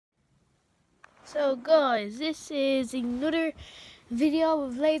So guys, this is another video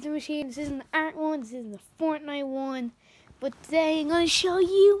of Laser Machine. This isn't the art one, this isn't the Fortnite one. But today I'm going to show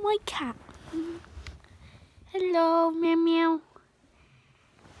you my cat. Hello, Meow Meow.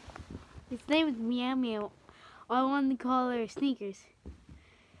 His name is Meow Meow. I want to call her Sneakers.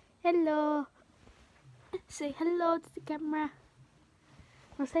 Hello. Say hello to the camera.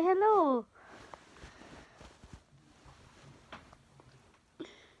 I'll say hello.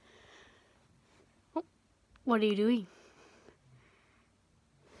 Oh, what are you doing?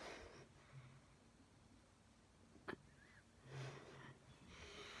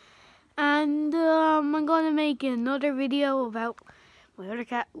 And I'm going to make another video about my other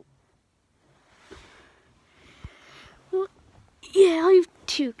cat. Well, yeah, I have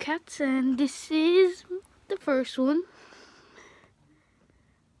two cats, and this is the first one.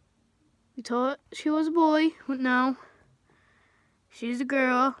 We thought she was a boy, but now she's a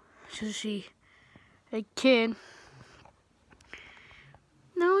girl, so she a kid.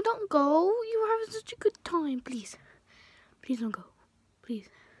 No, don't go. You were having such a good time. Please. Please don't go. Please.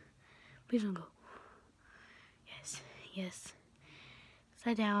 Please don't go. Yes. Yes.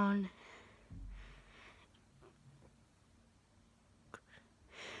 Sit down.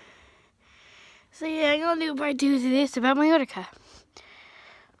 So yeah, I'm gonna do part 2 to this about my other cat.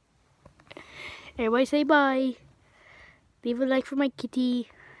 Everybody say bye. Leave a like for my kitty.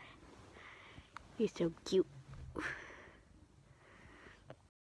 He's so cute.